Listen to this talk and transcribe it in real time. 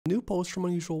New post from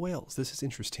Unusual Whales. This is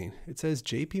interesting. It says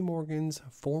JP Morgan's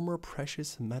former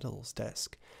precious metals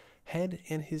desk head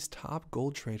and his top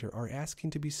gold trader are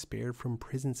asking to be spared from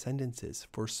prison sentences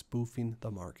for spoofing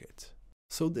the market.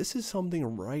 So this is something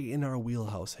right in our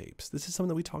wheelhouse, apes. This is something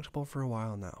that we talked about for a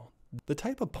while now. The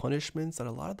type of punishments that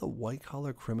a lot of the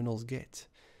white-collar criminals get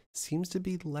seems to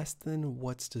be less than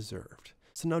what's deserved.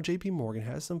 So now JP Morgan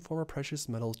has some former precious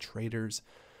metal traders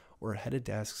or head of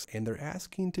desks, and they're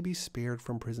asking to be spared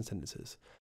from prison sentences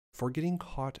for getting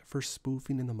caught for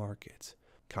spoofing in the market.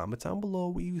 Comment down below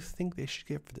what you think they should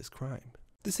get for this crime.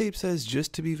 This ape says,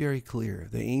 just to be very clear,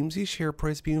 the AMC share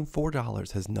price being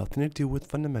 $4 has nothing to do with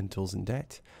fundamentals and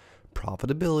debt.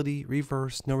 Profitability,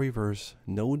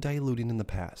 no diluting in the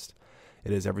past.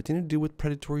 It has everything to do with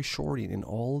predatory shorting and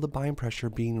all the buying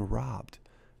pressure being robbed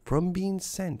from being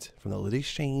sent from the lit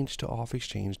exchange to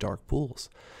off-exchange dark pools.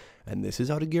 And this is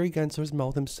out of Gary Gensler's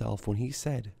mouth himself when he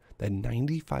said that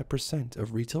 95%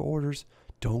 of retail orders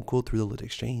don't go through the lit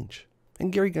exchange.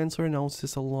 And Gary Gensler announced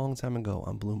this a long time ago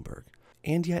on Bloomberg.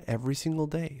 And yet every single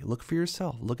day, look for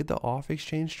yourself, look at the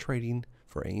off-exchange trading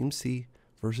for AMC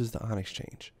versus the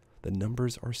on-exchange. The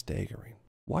numbers are staggering.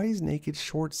 Why is naked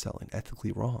short selling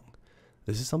ethically wrong?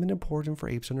 This is something important for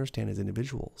apes to understand as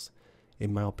individuals.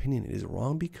 In my opinion, it is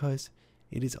wrong because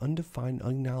it is undefined,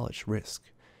 unacknowledged risk.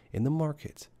 In the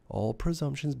market, all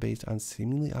presumptions based on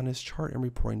seemingly honest chart and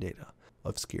reporting data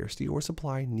of scarcity or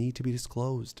supply need to be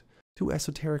disclosed. To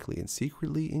esoterically and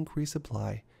secretly increase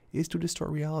supply is to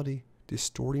distort reality.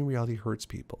 Distorting reality hurts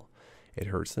people. It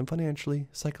hurts them financially,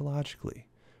 psychologically.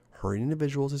 Hurting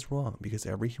individuals is wrong because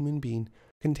every human being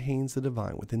contains the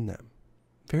divine within them.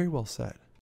 Very well said.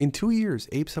 In 2 years,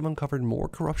 apes have uncovered more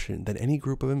corruption than any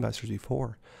group of investors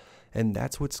before. And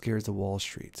that's what scares the Wall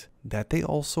Street. That they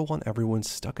also want everyone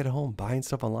stuck at home buying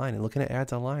stuff online and looking at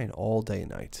ads online all day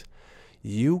and night.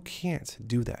 You can't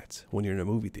do that when you're in a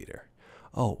movie theater.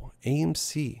 Oh,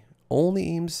 AMC, only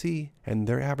AMC and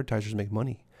their advertisers make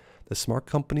money. The smart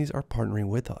companies are partnering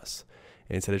with us,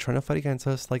 and instead of trying to fight against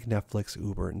us like Netflix,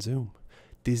 Uber, and Zoom.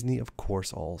 Disney, of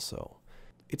course, also.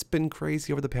 It's been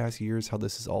crazy over the past years how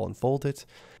this is all unfolded,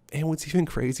 and what's even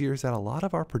crazier is that a lot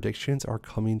of our predictions are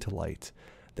coming to light.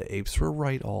 The apes were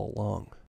right all along.